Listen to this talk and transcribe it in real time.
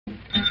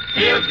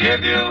He'll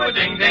give you a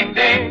ding, ding,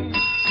 ding.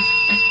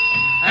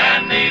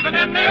 And even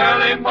in the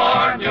early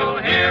morn, you'll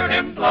hear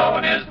him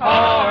blowing his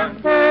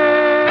horn.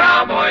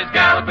 Cowboys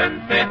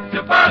galloping fit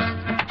to bust.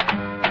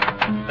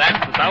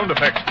 That's the sound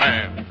effects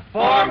man.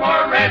 4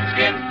 more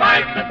redskins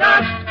fight the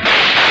dust.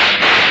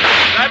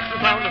 That's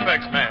the sound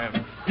effects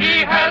man.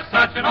 He has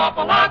such an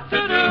awful lot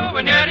to do,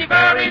 and yet he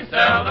very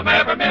seldom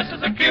ever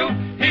misses a cue.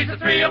 He's a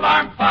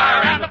 3-alarm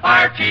fire and a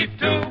fire chief,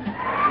 too.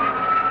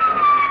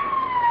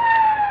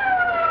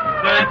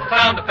 The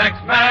sound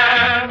effects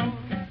man.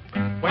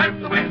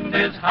 When the wind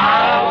is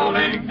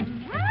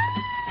howling,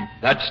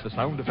 That's the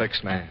sound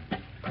effects man.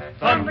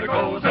 thunder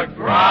goes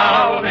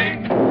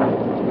a-growling.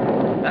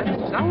 That's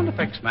the sound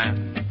effects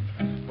man.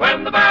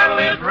 When the battle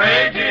is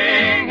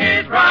raging,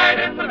 he's right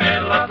in the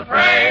middle of the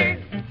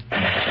fray.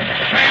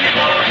 When he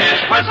blows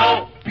his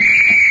whistle,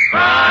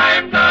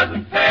 crime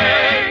doesn't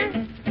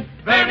pay.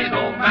 Then he's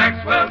old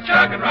Maxwell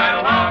chugging right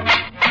along.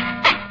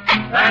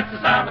 That's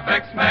the sound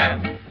effects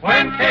man.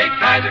 When Kate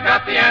Kaiser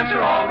got the answer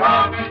all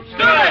wrong.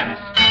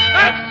 Students,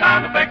 that's the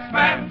sound effects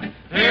man.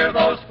 Hear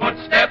those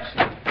footsteps,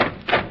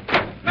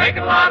 making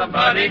a lot of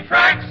muddy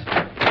tracks.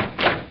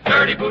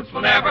 Dirty boots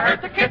will never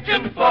hurt the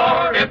kitchen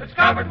floor if it's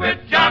covered with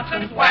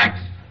Johnson's wax.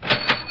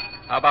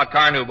 How about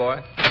Carnu,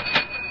 boy?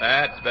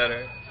 That's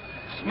better.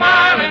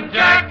 Smiling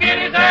Jack in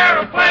his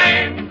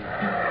aeroplane.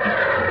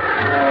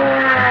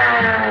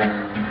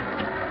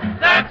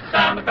 That's the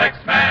sound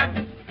effects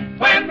man.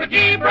 When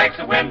McGee breaks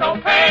a window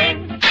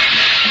pane.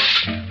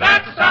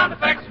 That's the sound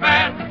effects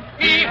man.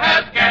 He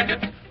has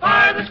gadgets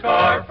by the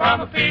score,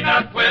 from a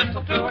peanut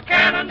whistle to a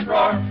cannon's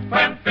roar.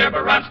 When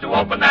Fibber runs to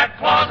open that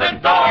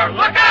closet door,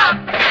 look out!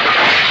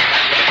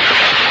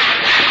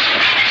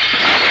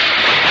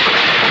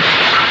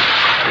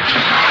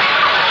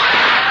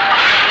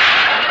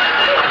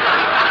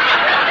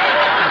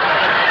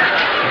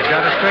 You've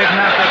got to straighten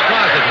out that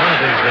closet one of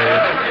these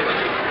days.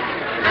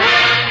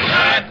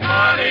 That's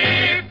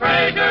Monty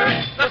Frazier,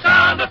 the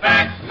sound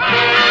effects man.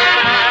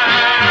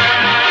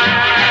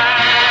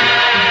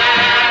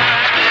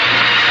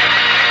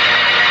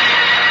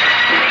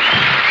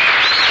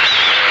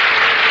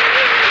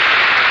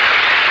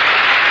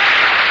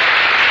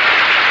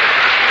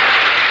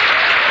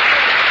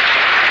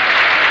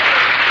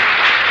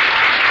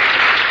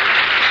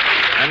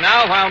 And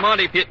now, while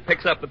Monty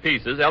picks up the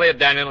pieces, Elliot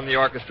Daniel and the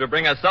orchestra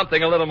bring us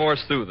something a little more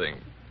soothing.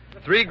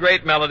 3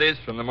 great melodies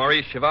from the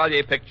Maurice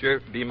Chevalier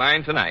picture, Be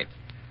Mine Tonight.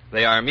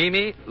 They are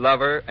Mimi,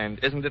 Lover,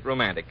 and Isn't It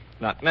Romantic?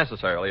 Not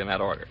necessarily in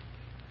that order.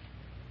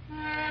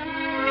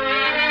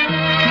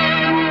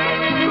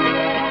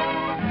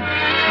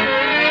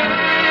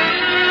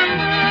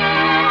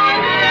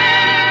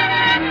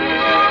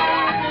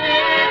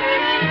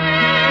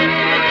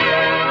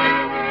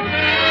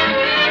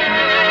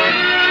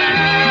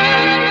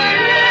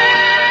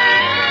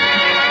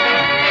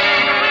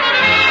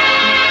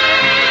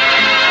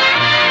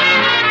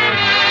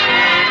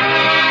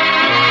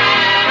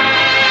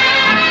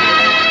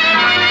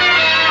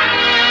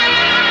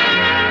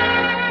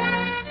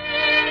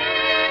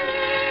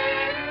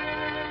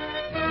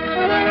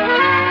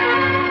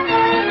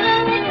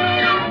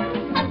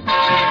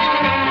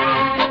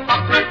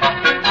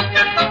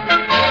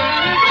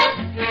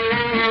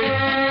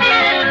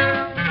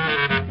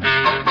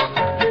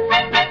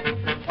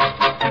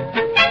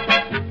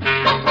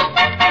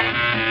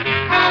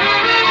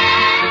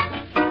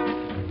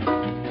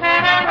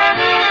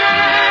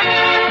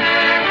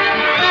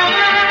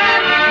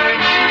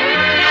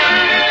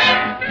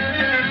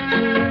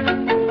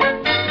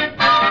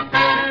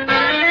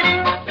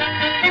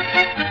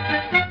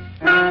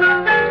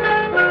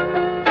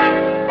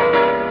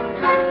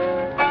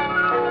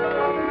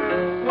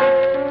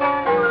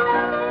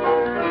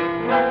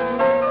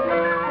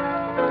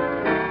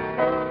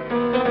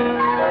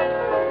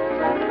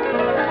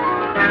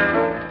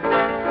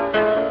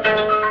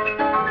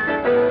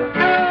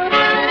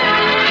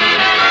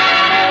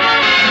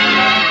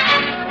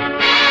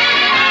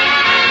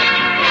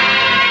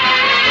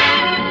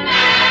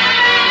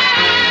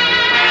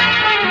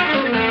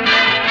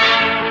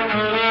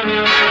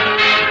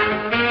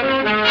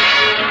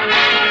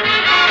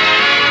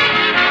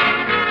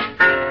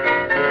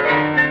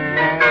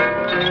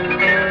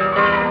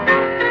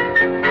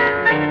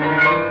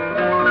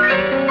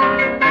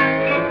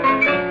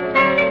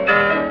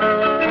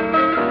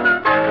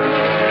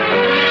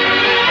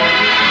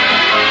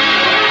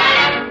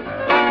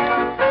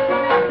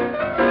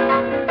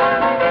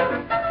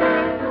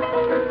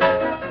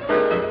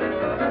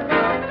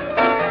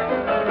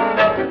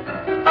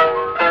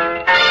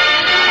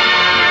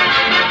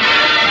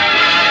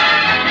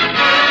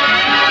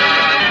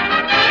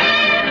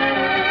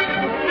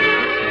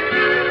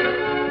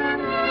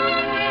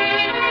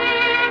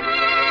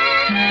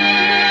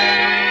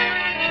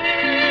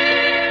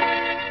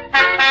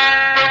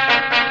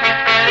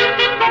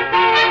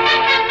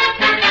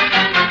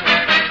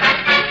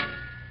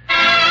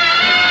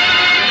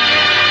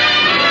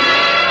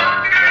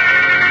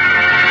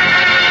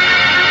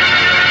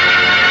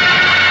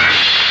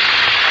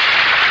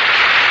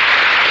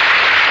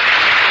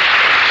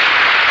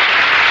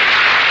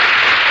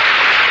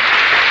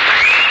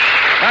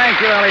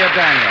 Thank you, Elliot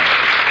Daniels.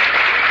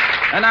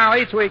 And now,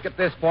 each week at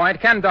this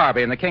point, Ken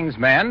Darby and the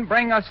Kingsmen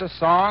bring us a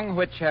song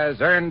which has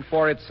earned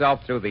for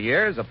itself through the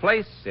years a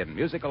place in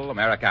musical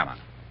Americana.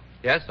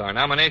 Yes, our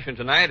nomination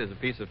tonight is a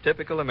piece of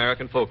typical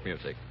American folk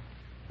music.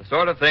 The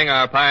sort of thing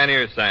our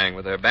pioneers sang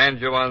with their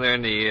banjo on their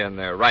knee and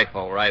their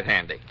rifle right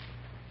handy.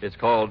 It's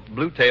called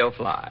Blue Tail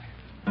Fly.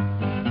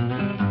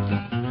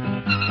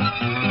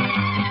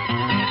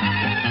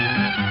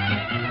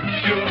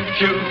 Shoo,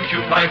 shoo,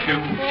 shoo, fly, shoo,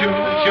 shoo, shoo,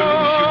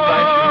 shoo,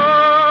 fly, shoo.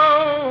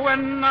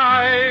 When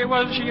I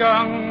was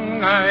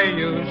young, I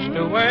used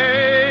to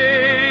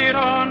wait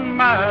on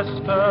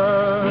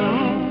Master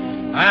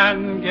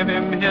and give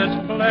him his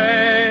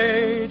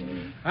plate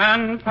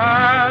and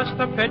pass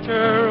the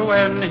pitcher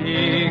when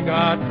he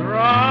got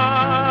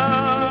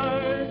dry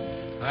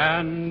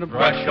and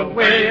brush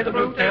away the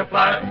blue-tail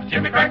fly.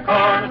 Jimmy crack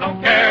corn, I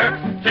don't care.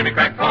 Jimmy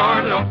crack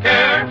corn, I don't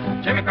care.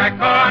 Jimmy crack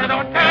corn, I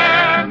don't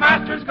care.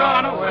 Master's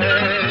gone away.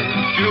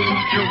 Shoo,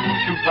 shoo,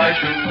 shoo, fly,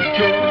 shoo, shoo, shoo, shoo,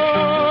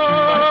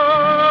 fly, shoo.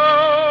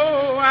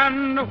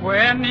 And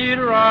when he'd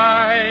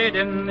ride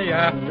in the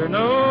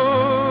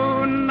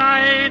afternoon,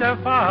 I'd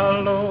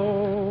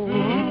follow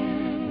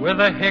with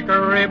a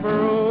hickory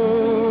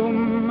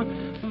broom,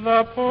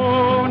 the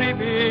pony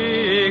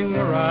being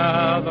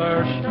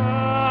rather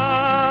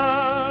shy.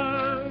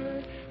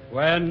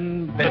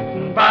 When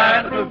bitten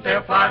by the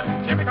blue-tail fly,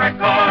 Jimmy crack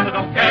corn, I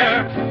don't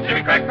care.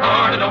 Jimmy crack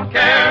corn, I don't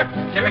care.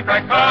 Jimmy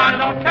crack corn, I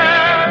don't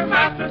care.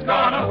 Master's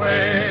gone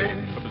away.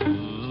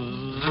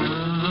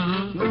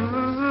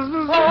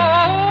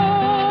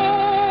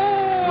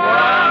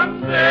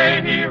 One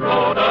day he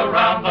rode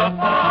around the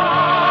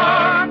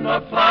farm,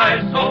 the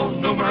flies so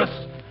numerous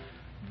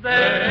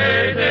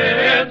they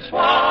did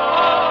swarm.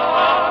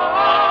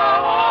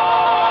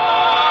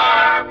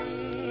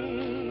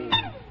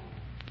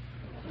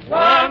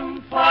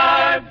 One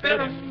fly bit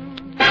him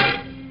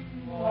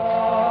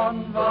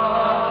on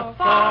the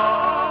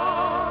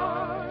thigh.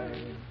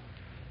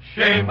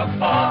 Shame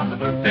upon the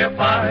blue-tail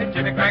fly.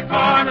 Jimmy crack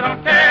corn, I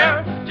don't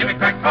care. Jimmy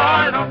crack corn,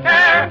 I don't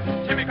care.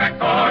 Jimmy crack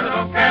corn, I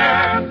don't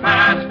care.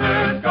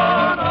 Master's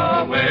gone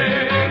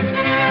away.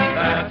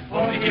 That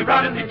pony, he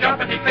run and he jump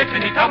and he pitch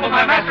and he tumble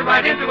my master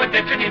right into a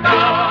ditch and he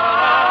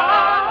died.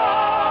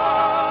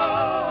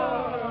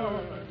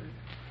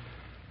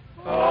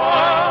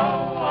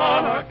 All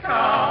on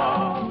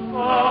account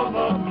of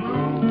the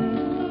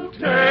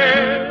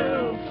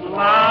blue-tail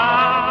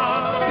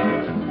fly.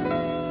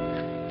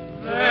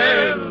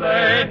 They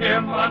lay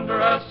him under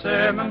a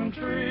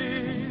cemetery.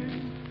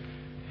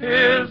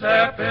 His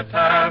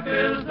epitaph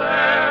is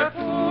there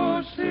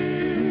to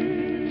see.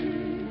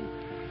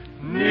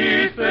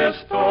 'Neath this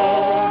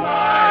stone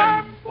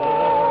I'm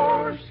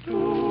forced to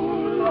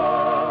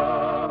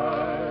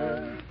lie,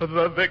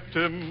 the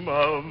victim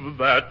of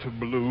that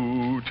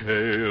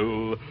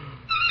blue-tail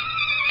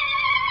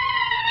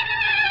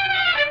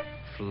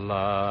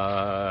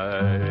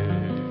fly.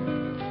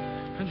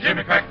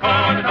 Jimmy crack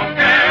corn, I don't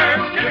care.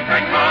 Jimmy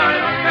crack corn, I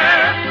don't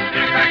care.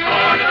 Jimmy crack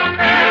corn, I don't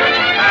care.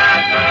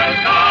 Master's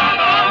gone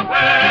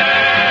away.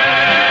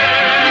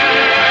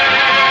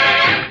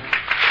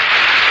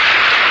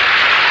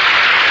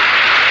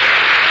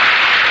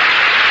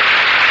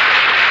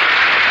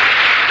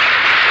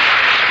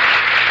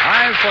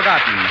 I've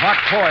forgotten what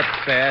poet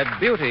said,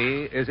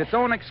 beauty is its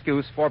own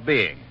excuse for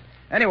being.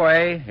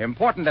 Anyway,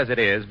 important as it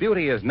is,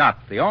 beauty is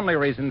not the only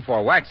reason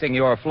for waxing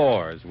your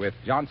floors with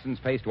Johnson's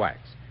Paste Wax.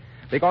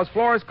 Because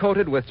floors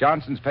coated with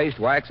Johnson's Paste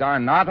Wax are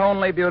not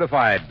only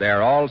beautified,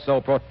 they're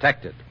also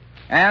protected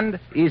and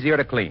easier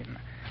to clean.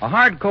 A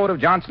hard coat of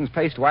Johnson's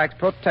Paste Wax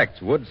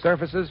protects wood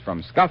surfaces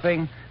from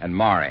scuffing and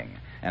marring.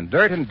 And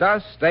dirt and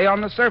dust stay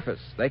on the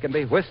surface. They can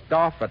be whisked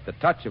off at the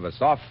touch of a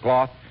soft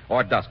cloth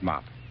or dust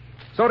mop.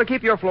 So to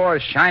keep your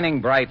floors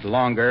shining bright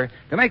longer,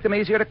 to make them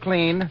easier to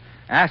clean,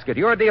 ask at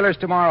your dealers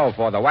tomorrow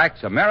for the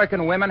wax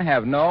American women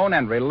have known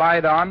and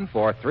relied on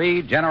for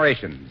 3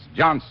 generations,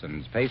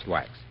 Johnson's Paste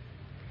Wax.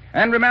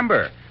 And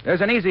remember,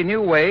 there's an easy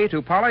new way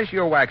to polish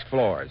your waxed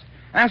floors.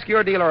 Ask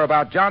your dealer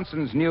about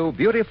Johnson's new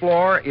Beauty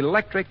Floor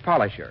electric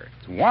polisher.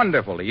 It's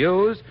wonderful to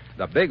use.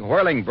 The big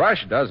whirling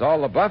brush does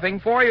all the buffing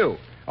for you.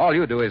 All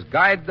you do is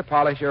guide the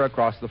polisher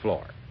across the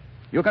floor.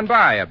 You can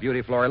buy a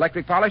Beauty Floor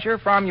electric polisher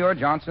from your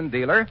Johnson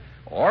dealer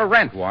or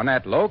rent one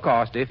at low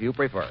cost if you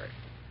prefer.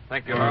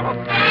 Thank you, Harlow.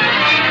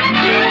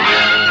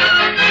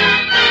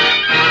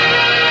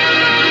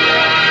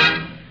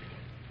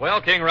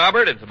 Well, King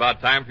Robert, it's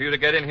about time for you to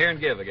get in here and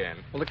give again.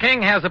 Well, the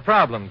king has a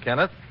problem,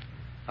 Kenneth.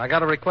 I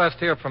got a request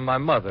here from my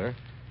mother,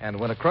 and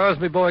when a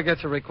Crosby boy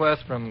gets a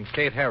request from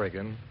Kate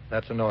Harrigan,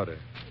 that's an order.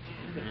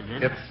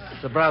 Mm-hmm.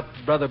 It's about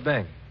Brother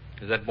Bing.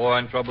 Is that boy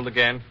in trouble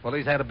again? Well,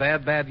 he's had a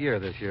bad year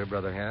this year,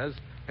 Brother has.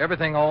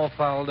 Everything all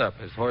fouled up.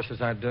 His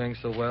horses aren't doing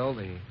so well.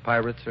 The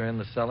pirates are in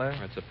the cellar.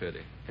 That's a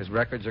pity. His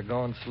records are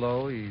going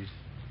slow. He's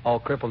all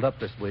crippled up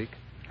this week.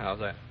 How's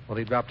that? Well,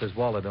 he dropped his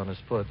wallet on his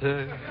foot.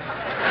 My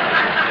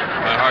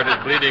heart is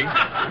bleeding.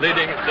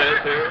 Bleeding, it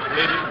says here.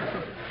 Bleeding.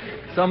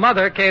 So,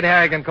 Mother, Kate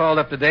Harrigan called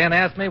up today and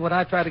asked me would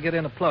I try to get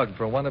in a plug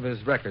for one of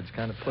his records,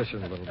 kind of push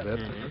it a little bit.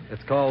 Mm-hmm.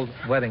 It's called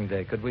Wedding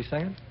Day. Could we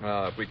sing it?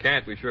 If we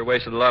can't, we sure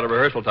wasted a lot of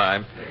rehearsal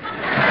time.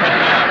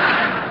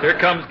 Here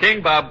comes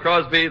King Bob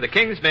Crosby, the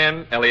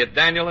Kingsmen, Elliot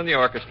Daniel and the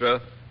orchestra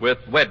with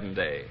Wedding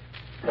Day.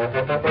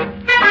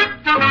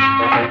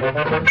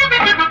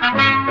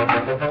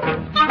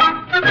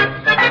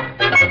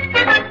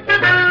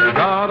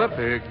 Got a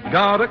pig,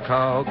 got a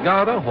cow,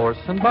 got a horse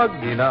and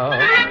buggy now,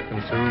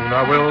 and soon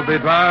I will be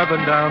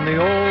driving down the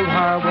old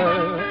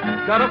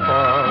highway. Got a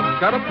farm,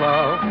 got a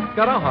plow,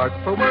 got a heart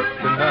for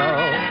working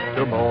now.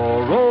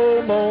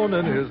 Tomorrow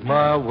morning is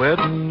my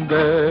wedding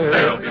day.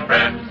 There'll be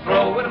friends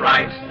throwing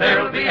rice,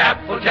 there'll be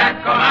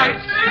applejack on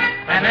ice,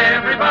 and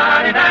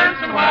everybody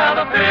dancing while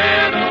the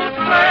fiddles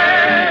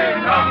play.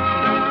 Come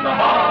to the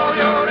hall,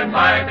 you're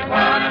invited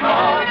one and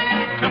all.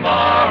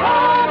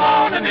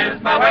 Tomorrow morning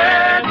is my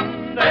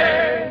wedding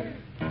day.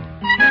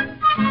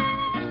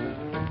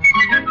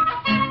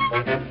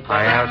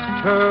 I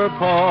asked her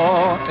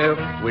pa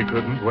if we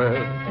couldn't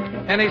wed,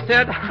 and he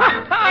said,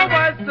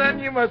 why, son,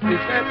 you must be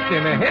fat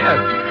skin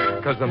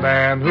ahead, 'cause the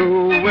man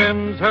who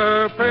wins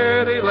her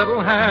pretty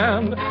little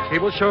hand, he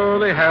will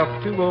surely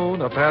have to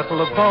own a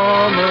parcel of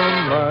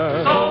farming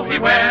land. So he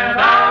went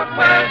out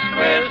west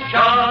with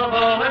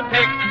shovel and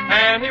pick,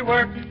 and he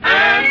worked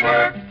and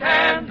worked,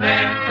 and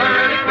then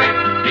pretty quick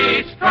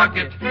he struck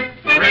it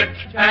rich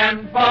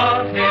and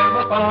bought him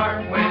a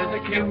farm with a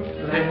cute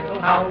little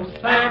house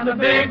and a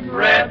big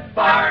red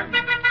barn.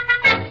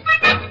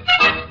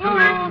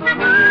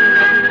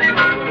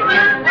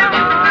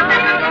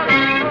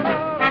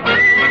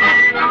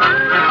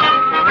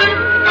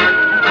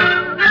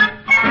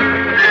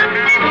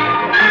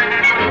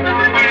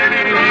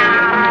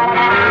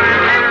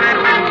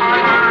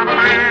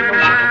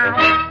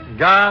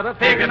 Got a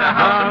Pig and a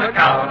house and a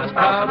cow and a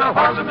spouse and a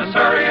horse in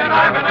Missouri, and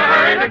I'm in a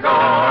hurry to go.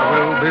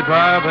 We'll be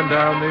driving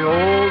down the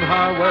old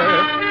highway.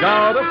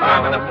 Got a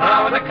farm and a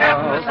plow and a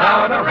cap and a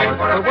sow and a ring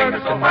for a finger,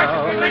 so much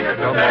as we linger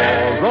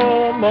today.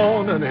 Tomorrow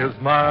morning is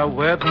my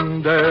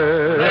wedding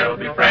day. There'll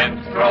be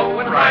friends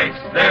throwing rice,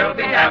 there'll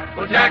be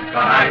applejack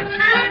on ice,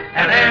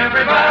 and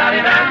everybody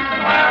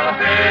dancing while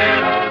the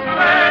fiddles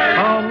play.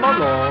 Come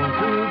along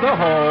to the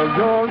hall,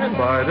 you're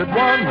invited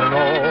one and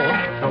all.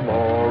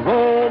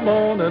 Tomorrow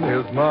morning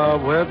is my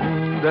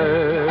wedding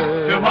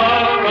day.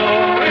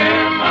 Tomorrow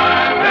is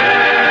my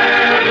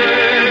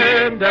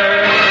wedding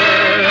day.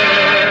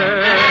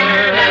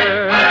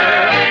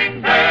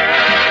 Wedding day.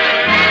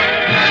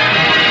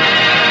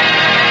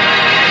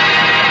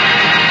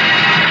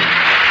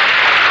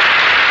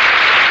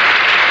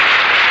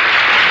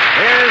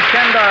 Here's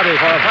Ken Darby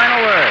for a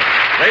final word.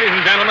 Ladies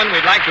and gentlemen,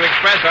 we'd like to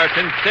express our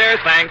sincere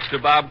thanks to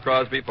Bob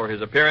Crosby for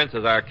his appearance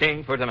as our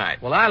king for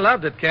tonight. Well, I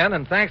loved it, Ken,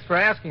 and thanks for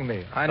asking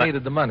me. I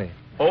needed the money.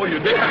 Oh, you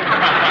did?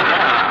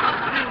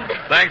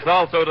 Thanks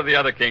also to the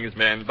other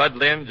Kingsmen, Bud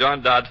Lynn,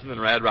 John Dodson, and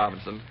Rad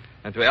Robinson,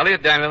 and to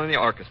Elliot Daniel and the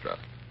orchestra.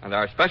 And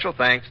our special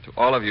thanks to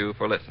all of you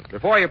for listening.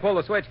 Before you pull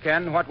the switch,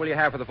 Ken, what will you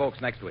have for the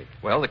folks next week?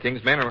 Well, the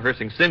Kingsmen are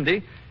rehearsing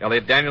Cindy.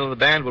 Elliot Daniel and the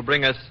band will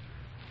bring us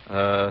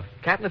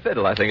Cat and the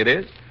Fiddle, I think it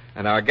is.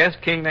 And our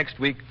guest king next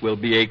week will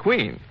be a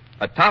queen,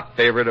 a top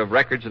favorite of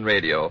records and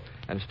radio,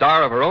 and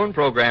star of her own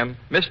program,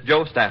 Miss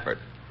Jo Stafford.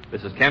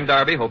 This is Ken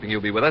Darby, hoping you'll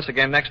be with us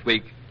again next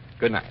week.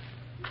 Good night.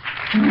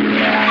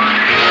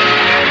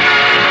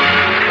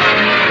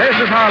 This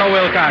is Harlow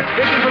Wilcox,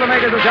 speaking for the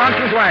makers of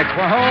Johnson's Wax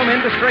for home,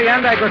 industry,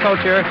 and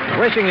agriculture,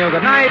 wishing you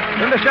good night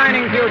in the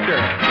shining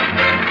future.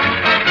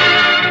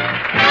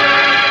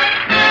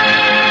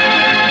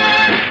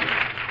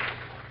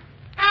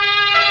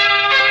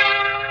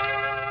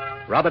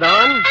 Rub it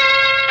on.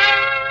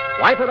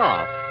 Wipe it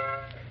off.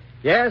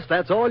 Yes,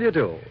 that's all you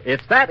do.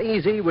 It's that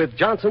easy with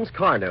Johnson's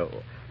Carnu,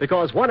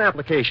 because one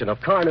application of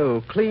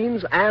Carnu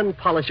cleans and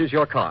polishes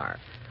your car.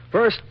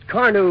 First,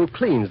 Carnu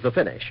cleans the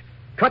finish,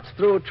 cuts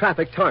through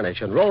traffic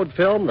tarnish and road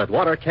film that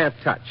water can't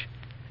touch.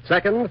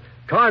 Second,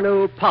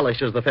 Carnu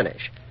polishes the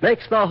finish,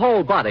 makes the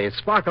whole body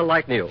sparkle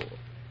like new.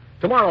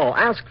 Tomorrow,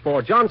 ask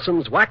for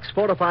Johnson's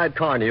wax-fortified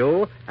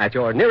Carnu at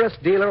your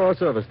nearest dealer or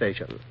service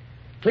station.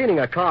 Cleaning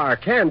a car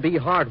can be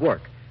hard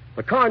work,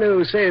 but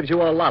Carnu saves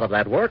you a lot of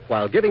that work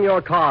while giving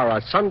your car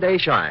a Sunday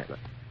shine.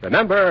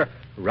 Remember,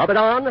 rub it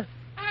on.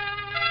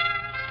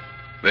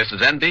 This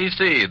is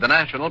NBC, the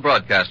national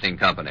broadcasting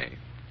company.